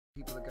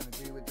people are going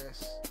to do with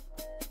this.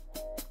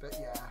 But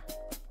yeah,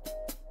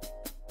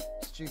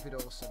 stupid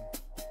awesome.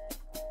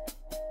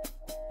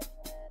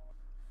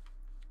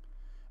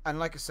 And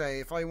like I say,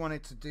 if I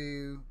wanted to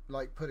do,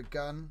 like, put a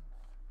gun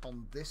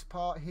on this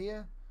part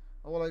here,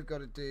 all I've got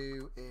to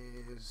do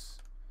is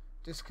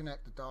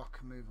disconnect the dock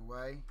and move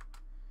away.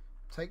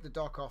 Take the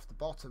dock off the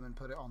bottom and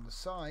put it on the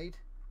side.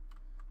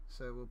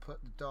 So we'll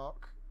put the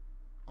dock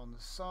on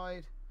the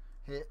side,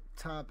 hit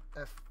tab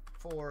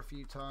F4 a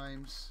few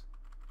times.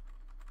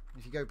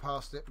 If you go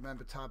past it,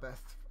 remember tab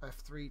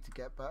F3 to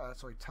get back.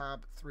 Sorry,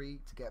 tab 3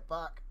 to get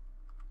back.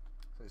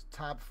 So it's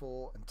tab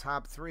 4 and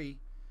tab 3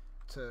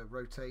 to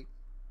rotate.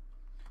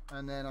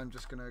 And then I'm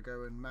just going to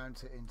go and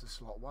mount it into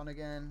slot 1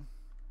 again.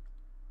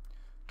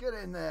 Get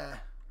in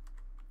there.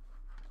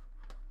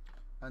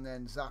 And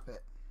then zap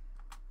it.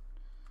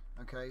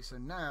 Okay, so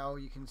now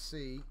you can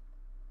see,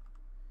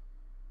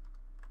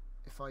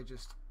 if I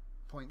just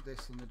point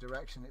this in the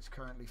direction it's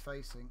currently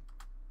facing,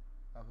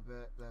 up a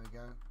bit, there we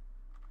go.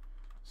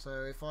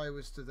 So if I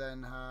was to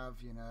then have,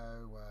 you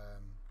know,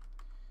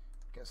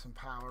 get some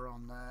power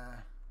on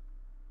there,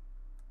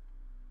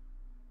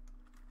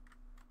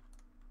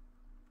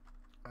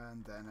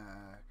 and then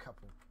a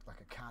couple, like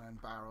a cannon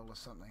barrel or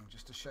something,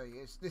 just to show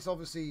you. This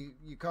obviously,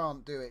 you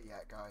can't do it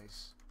yet,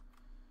 guys.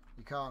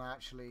 You can't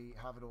actually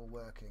have it all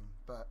working,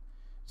 but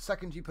the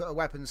second you put a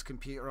weapons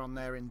computer on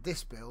there in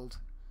this build,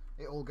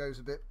 it all goes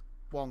a bit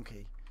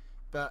wonky.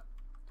 But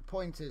the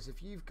point is,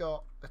 if you've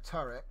got a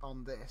turret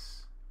on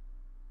this,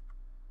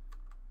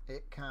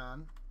 it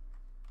can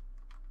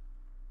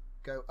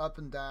go up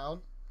and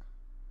down,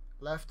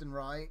 left and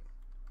right,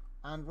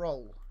 and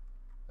roll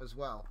as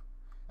well.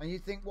 And you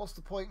think, what's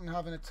the point in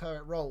having a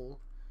turret roll?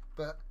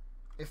 But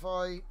if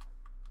I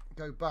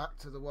go back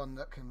to the one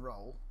that can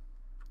roll,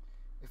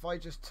 if I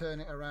just turn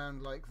it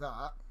around like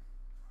that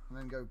and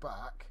then go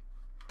back,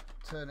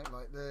 turn it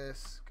like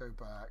this, go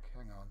back,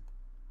 hang on.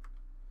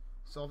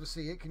 So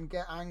obviously it can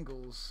get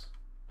angles,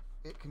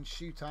 it can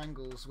shoot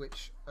angles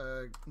which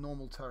a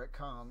normal turret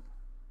can't,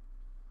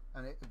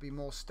 and it would be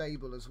more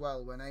stable as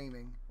well when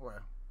aiming.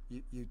 Well,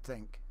 you'd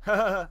think.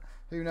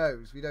 Who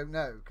knows? We don't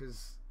know,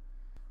 because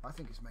I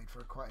think it's made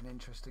for quite an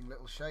interesting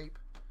little shape.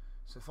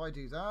 So if I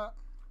do that,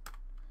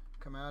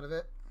 come out of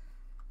it,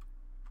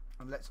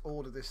 and let's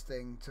order this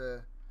thing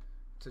to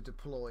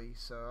deploy.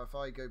 So if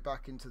I go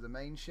back into the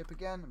main ship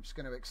again, I'm just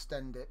going to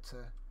extend it to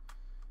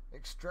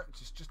extract,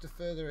 just to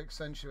further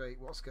accentuate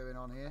what's going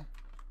on here.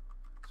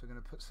 So we're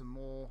going to put some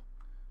more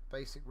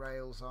basic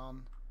rails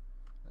on.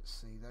 Let's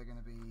see, they're going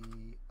to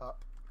be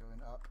up,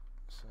 going up.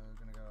 So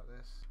we're going to go like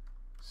this.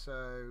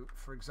 So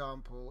for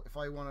example, if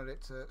I wanted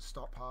it to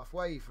stop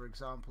halfway, for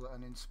example, at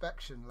an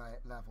inspection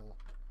level,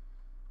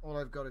 all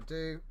I've got to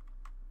do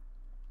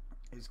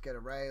is get a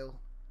rail,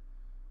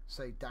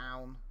 say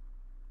down,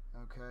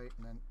 okay,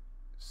 and then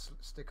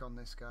stick on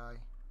this guy.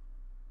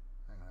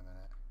 Hang on a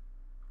minute,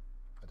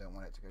 I don't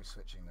want it to go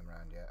switching them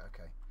around yet.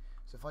 Okay,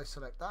 so if I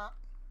select that,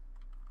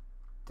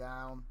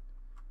 down,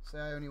 say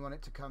I only want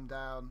it to come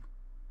down,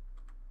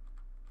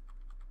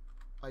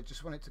 I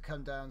just want it to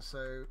come down,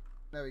 so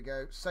there we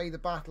go. Say the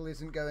battle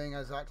isn't going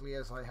exactly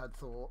as I had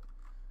thought,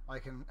 I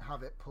can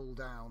have it pull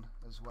down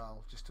as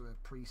well, just to a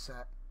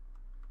preset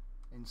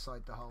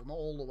inside the hull, not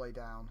all the way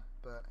down,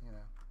 but you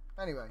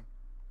know. Anyway,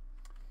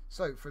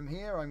 so from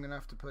here I'm going to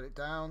have to put it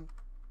down.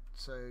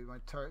 So my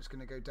turret's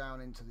going to go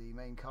down into the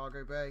main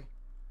cargo bay,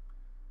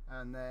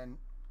 and then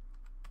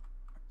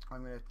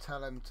I'm going to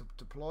tell him to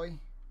deploy.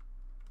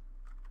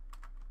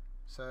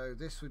 So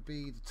this would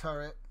be the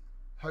turret,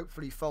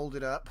 hopefully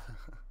folded up,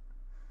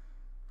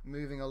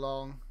 moving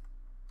along.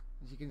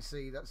 As you can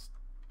see, that's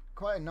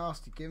quite a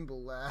nasty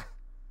gimbal there.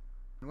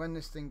 And when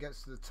this thing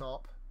gets to the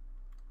top,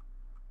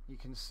 you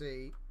can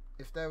see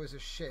if there was a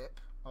ship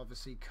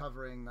obviously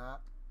covering that,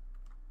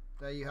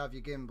 there you have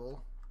your gimbal,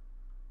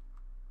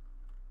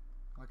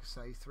 like I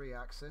say,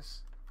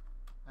 3-axis,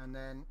 and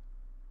then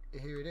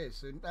here it is.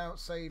 So now,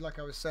 say, like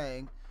I was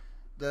saying,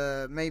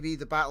 maybe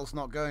the battle's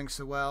not going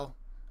so well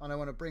and I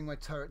want to bring my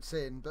turrets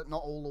in, but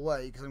not all the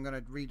way because I'm going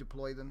to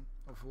redeploy them,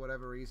 or for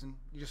whatever reason.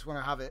 You just want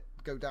to have it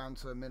go down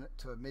to a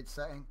mid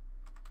setting.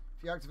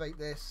 If you activate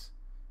this,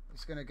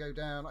 it's going to go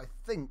down. I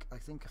think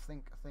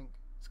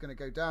it's going to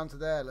go down to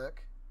there,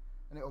 look,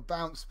 and it will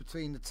bounce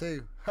between the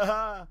two.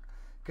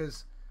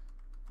 Because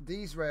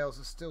these rails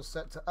are still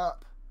set to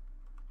up,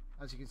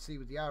 as you can see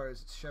with the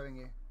arrows it's showing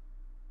you,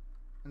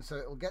 and so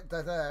it will get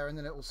there and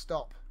then it will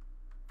stop.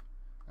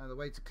 And the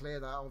way to clear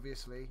that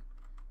obviously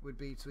would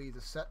be to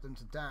either set them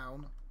to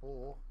down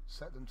or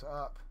set them to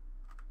up,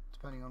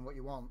 depending on what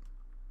you want.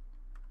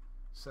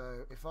 So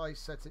if I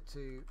set it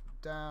to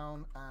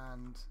down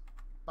and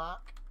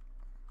back,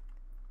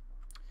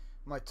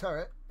 my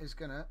turret is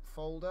going to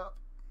fold up.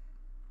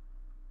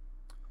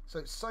 So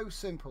it's so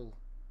simple.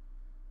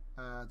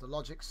 The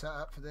logic set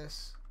up for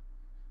this,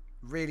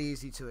 really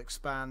easy to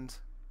expand.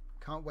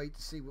 Can't wait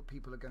to see what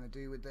people are going to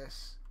do with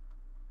this.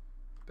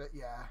 But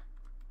yeah,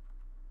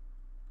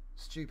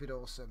 stupid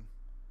awesome.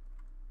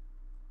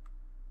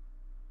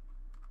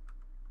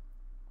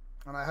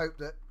 And I hope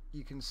that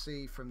you can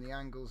see from the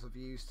angles I've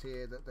used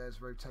here that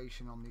there's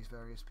rotation on these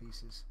various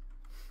pieces.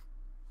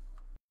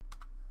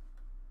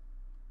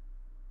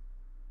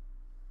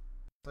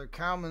 So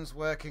Cowman's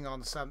working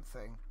on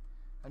something,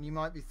 and you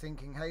might be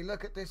thinking, hey,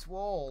 look at this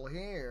wall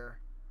here.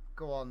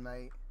 Go on,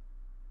 mate.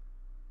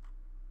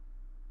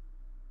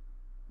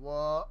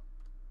 What?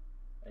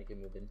 I can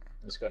move in.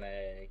 I'm just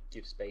gonna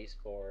give space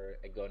for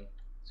a gun.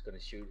 It's gonna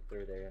shoot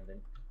through there and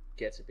then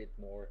gets a bit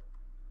more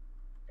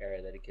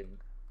area that it can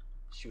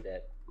shoot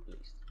at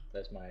least.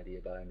 That's my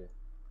idea behind it.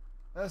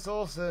 That's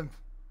awesome.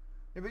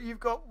 Yeah, but you've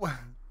got...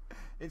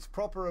 it's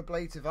proper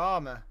ablative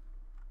armor.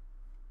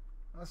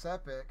 That's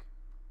epic.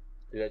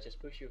 Did I just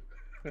push you?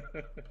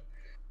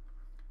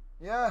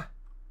 Yeah.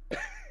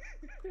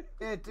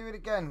 Yeah, do it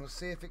again. We'll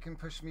see if it can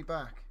push me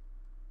back.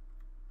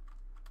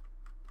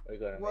 We're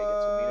gonna Whoa, make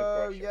a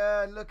tomato crusher.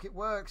 yeah, look, it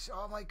works.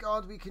 Oh my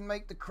god, we can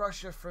make the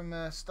crusher from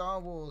Star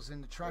Wars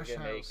in the trash We're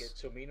gonna house. make a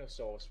tomato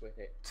sauce with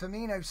it.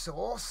 Tomato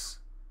sauce?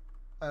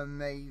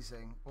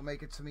 Amazing. We'll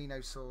make a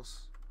tomato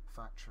sauce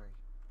factory.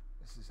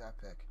 This is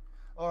epic.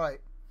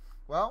 Alright,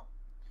 well,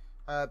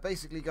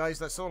 basically, guys,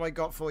 that's all I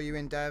got for you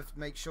in dev.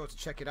 Make sure to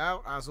check it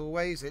out. As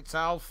always, it's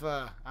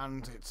alpha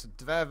and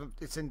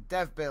it's in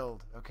dev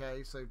build,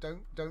 okay? So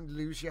don't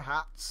lose your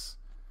hats.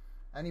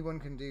 Anyone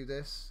can do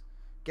this.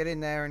 Get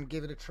in there and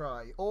give it a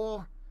try,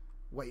 or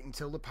wait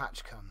until the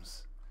patch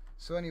comes.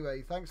 So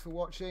anyway, thanks for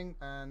watching,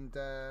 and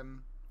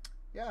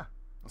yeah,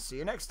 I'll see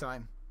you next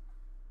time.